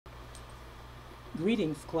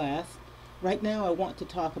Greetings, class. Right now I want to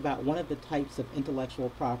talk about one of the types of intellectual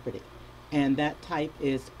property, and that type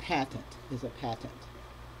is a patent.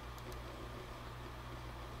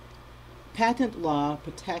 Patent law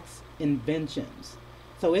protects inventions.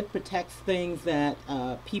 So it protects things that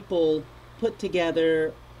people put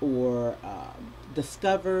together or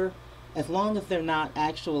discover, as long as they're not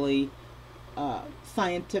actually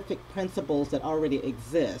scientific principles that already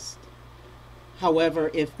exist. However,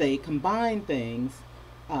 if they combine things,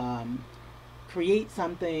 um, create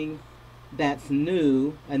something that's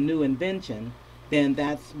new, a new invention, then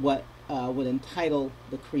that's what would entitle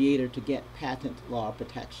the creator to get patent law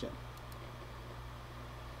protection.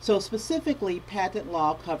 So specifically, patent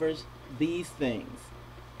law covers these things: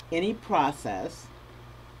 any process,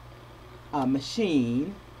 a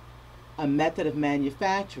machine, a method of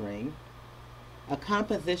manufacturing, a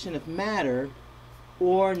composition of matter,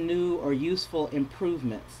 or new or useful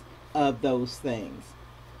improvements of those things.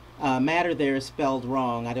 Matter there is spelled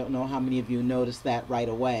wrong. I don't know how many of you noticed that right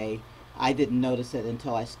away. I didn't notice it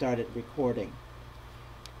until I started recording.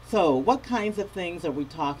 So, what kinds of things are we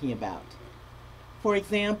talking about? For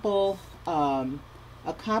example,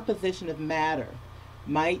 a composition of matter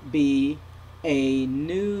might be a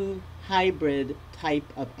new hybrid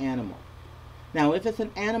type of animal. Now, if it's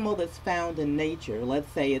an animal that's found in nature,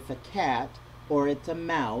 let's say it's a cat or it's a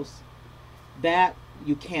mouse, that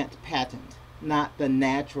you can't patent, not the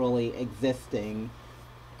naturally existing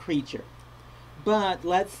creature. But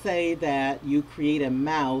let's say that you create a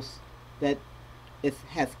mouse that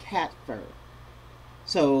has cat fur.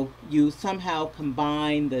 So you somehow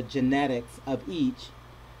combine the genetics of each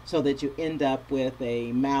so that you end up with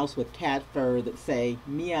a mouse with cat fur that, say,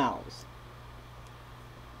 meows.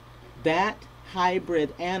 That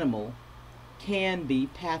hybrid animal can be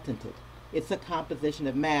patented. It's a composition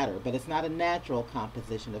of matter, but it's not a natural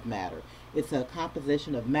composition of matter. It's a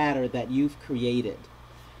composition of matter that you've created.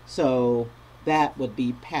 So that would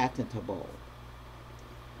be patentable.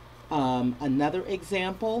 Another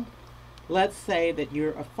example, let's say that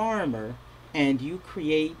you're a farmer and you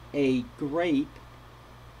create a grape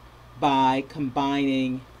by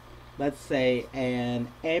combining, let's say, an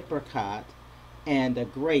apricot and a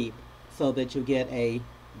grape so that you get a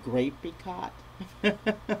grapicot.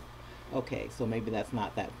 Okay, so maybe that's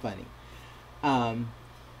not that funny.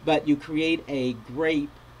 But you create a grape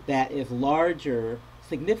that is larger,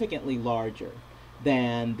 significantly larger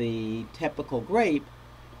than the typical grape,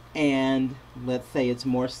 and let's say it's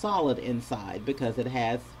more solid inside because it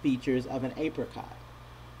has features of an apricot.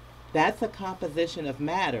 That's a composition of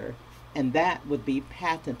matter, and that would be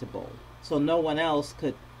patentable. So no one else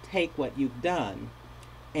could take what you've done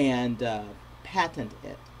and patent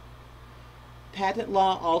it. Patent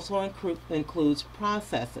law also includes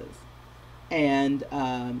processes. And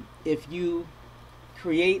if you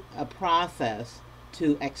create a process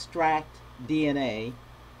to extract DNA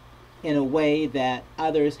in a way that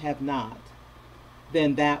others have not,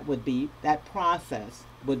 then that process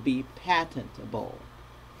would be patentable.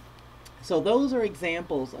 So those are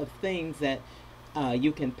examples of things that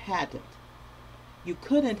you can patent. You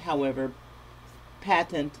couldn't, however,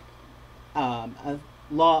 patent a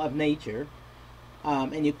law of nature,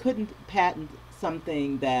 and you couldn't patent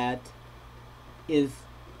something that is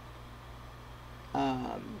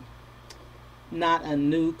not a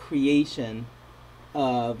new creation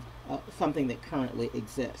of something that currently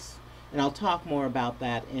exists. And I'll talk more about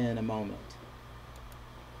that in a moment.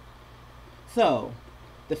 So,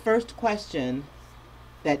 the first question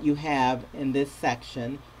that you have in this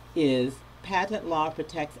section is: patent law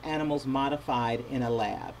protects animals modified in a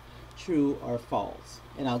lab. True or false?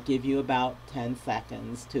 And I'll give you about 10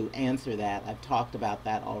 seconds to answer that. I've talked about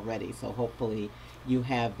that already, so hopefully you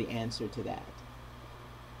have the answer to that.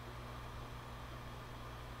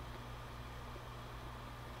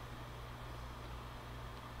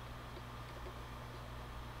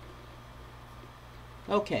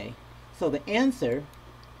 Okay, so the answer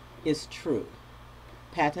is true.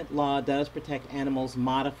 Patent law does protect animals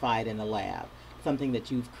modified in a lab, something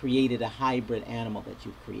that you've created, a hybrid animal that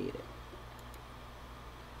you've created.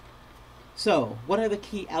 So, what are the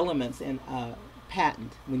key elements in a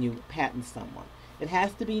patent when you patent someone? It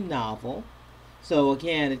has to be novel. So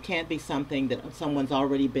again, it can't be something that someone's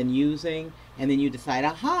already been using and then you decide,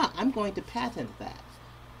 aha, I'm going to patent that.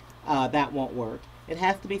 That won't work. It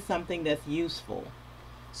has to be something that's useful.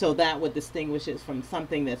 So that would distinguish it from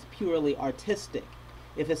something that's purely artistic.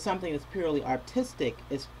 If it's something that's purely artistic,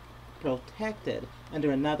 it's protected under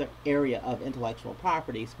another area of intellectual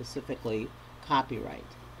property, specifically copyright.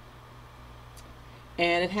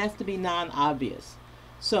 And it has to be non-obvious.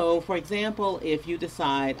 So, for example, if you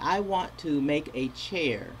decide, I want to make a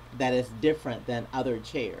chair that is different than other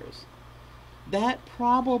chairs, that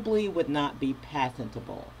probably would not be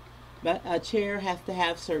patentable. But a chair has to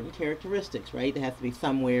have certain characteristics, right? It has to be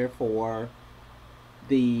somewhere for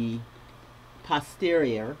the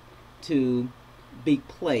posterior to be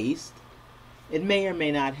placed. It may or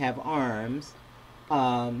may not have arms,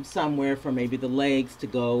 somewhere for maybe the legs to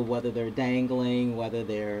go, whether they're dangling, whether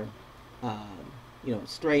they're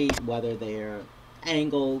straight, whether they're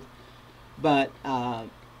angled. But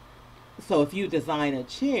so if you design a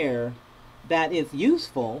chair that is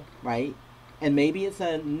useful, right, and maybe it's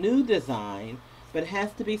a new design, but it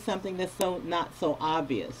has to be something that's not so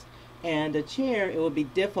obvious. And a chair, it would be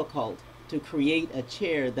difficult to create a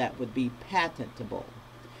chair that would be patentable.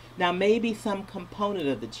 Now, maybe some component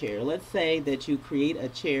of the chair, let's say that you create a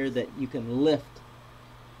chair that you can lift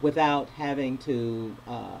without having to,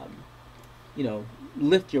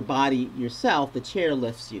 lift your body yourself. The chair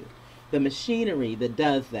lifts you. The machinery that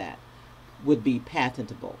does that would be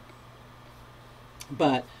patentable.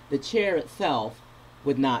 But the chair itself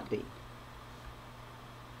would not be.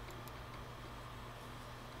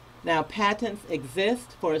 Now, patents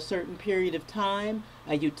exist for a certain period of time.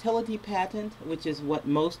 A utility patent, which is what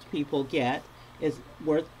most people get, is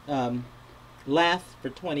lasts for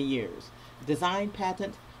 20 years. Design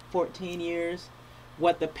patent, 14 years.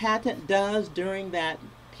 What the patent does during that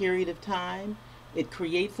period of time, it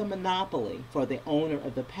creates a monopoly for the owner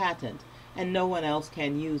of the patent, and no one else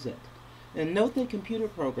can use it. And note that computer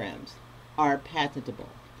programs are patentable.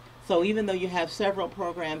 So even though you have several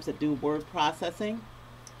programs that do word processing,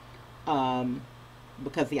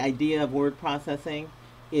 because the idea of word processing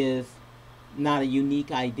is not a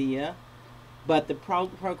unique idea, but the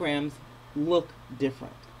programs look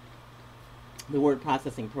different. The word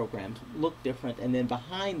processing programs look different, and then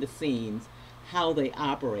behind the scenes, how they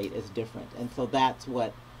operate is different, and so that's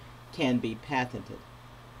what can be patented.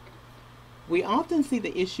 We often see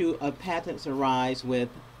the issue of patents arise with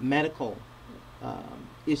medical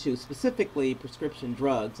issues, specifically prescription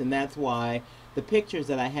drugs, and that's why the pictures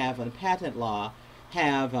that I have on patent law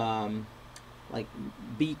have like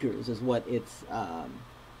beakers is what it's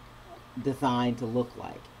designed to look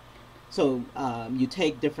like. So you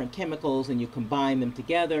take different chemicals and you combine them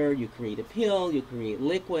together, you create a pill, you create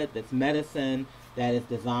liquid that's medicine that is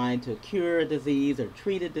designed to cure a disease or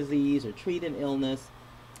treat a disease or treat an illness.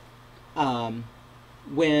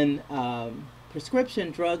 When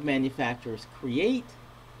prescription drug manufacturers create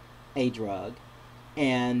a drug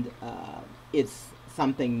and it's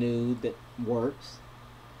something new that works,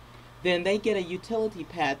 then they get a utility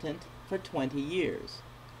patent for 20 years.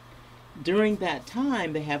 During that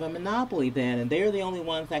time, they have a monopoly then, and they're the only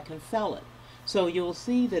ones that can sell it. So you'll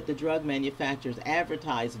see that the drug manufacturers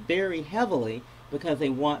advertise very heavily because they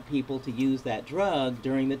want people to use that drug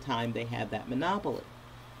during the time they have that monopoly.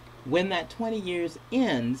 When that 20 years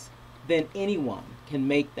ends, then anyone can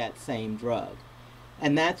make that same drug.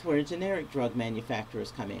 And that's where generic drug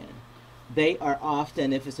manufacturers come in. They are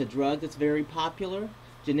often, if it's a drug that's very popular,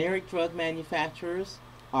 generic drug manufacturers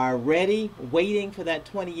are ready, waiting for that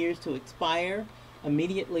 20 years to expire.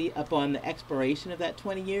 Immediately upon the expiration of that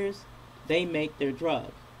 20 years, they make their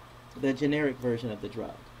drug, the generic version of the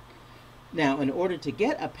drug. Now, in order to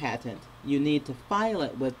get a patent, you need to file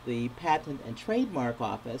it with the Patent and Trademark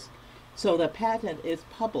Office, so the patent is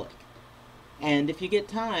public. And if you get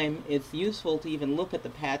time, it's useful to even look at the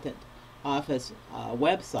Patent Office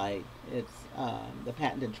website. It's the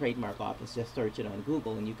Patent and Trademark Office. Just search it on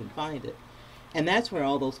Google and you can find it. And that's where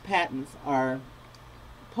all those patents are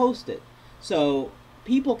posted. So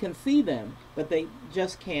people can see them, but they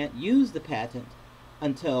just can't use the patent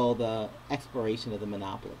until the expiration of the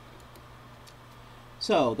monopoly.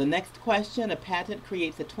 So the next question, a patent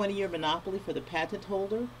creates a 20-year monopoly for the patent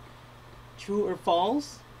holder. True or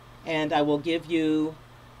false? And I will give you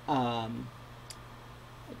 10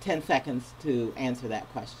 seconds to answer that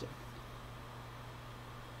question.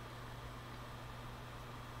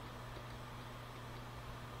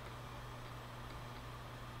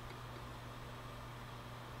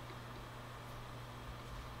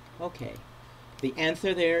 Okay, the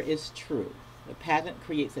answer there is true. The patent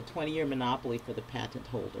creates a 20-year monopoly for the patent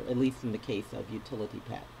holder, at least in the case of utility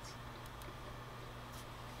patents.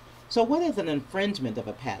 So what is an infringement of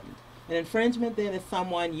a patent? An infringement then is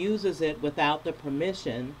someone uses it without the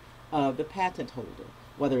permission of the patent holder,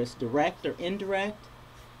 whether it's direct or indirect,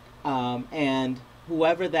 and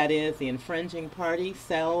whoever that is, the infringing party,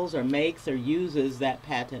 sells or makes or uses that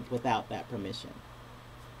patent without that permission.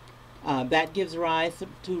 That gives rise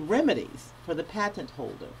to remedies for the patent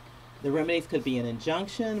holder. The remedies could be an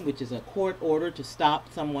injunction, which is a court order to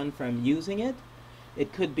stop someone from using it.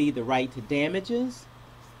 It could be the right to damages,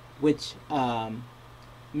 which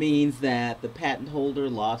means that the patent holder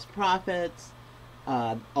lost profits,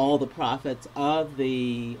 all the profits of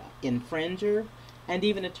the infringer, and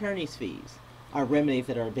even attorney's fees are remedies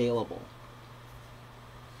that are available.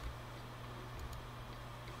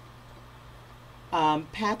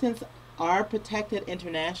 Patents are protected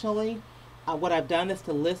internationally. What I've done is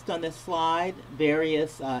to list on this slide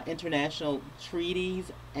various international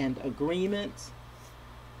treaties and agreements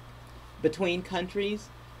between countries.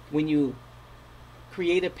 When you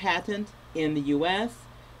create a patent in the U.S.,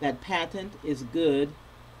 that patent is good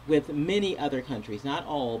with many other countries, not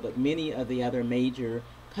all, but many of the other major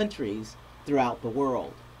countries throughout the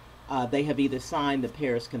world. They have either signed the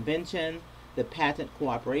Paris Convention, the Patent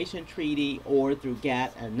Cooperation Treaty, or through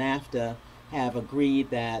GATT and NAFTA have agreed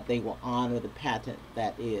that they will honor the patent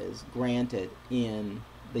that is granted in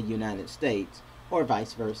the United States, or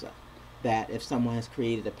vice versa. That if someone has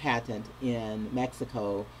created a patent in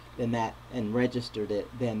Mexico, then that and registered it,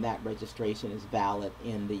 then that registration is valid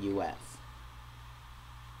in the U.S.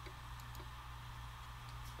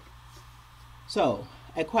 So,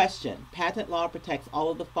 a question. Patent law protects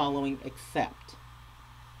all of the following except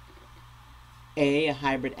A, a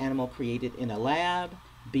hybrid animal created in a lab,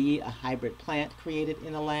 B, a hybrid plant created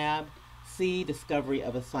in a lab, C, discovery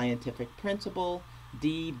of a scientific principle,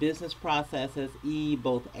 D, business processes, E,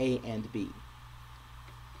 both A and B.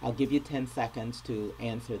 I'll give you 10 seconds to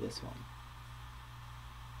answer this one.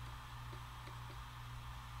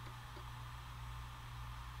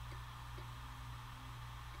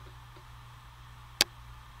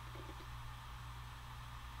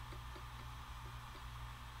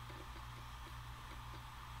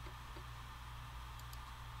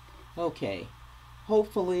 Okay,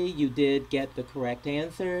 hopefully you did get the correct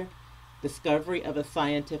answer. Discovery of a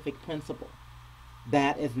scientific principle.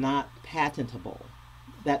 That is not patentable.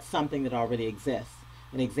 That's something that already exists.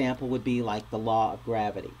 An example would be like the law of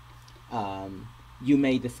gravity. You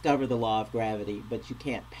may discover the law of gravity, but you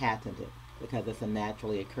can't patent it because it's a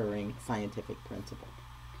naturally occurring scientific principle.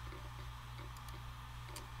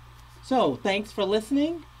 So, thanks for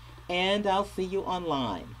listening, and I'll see you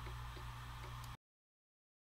online.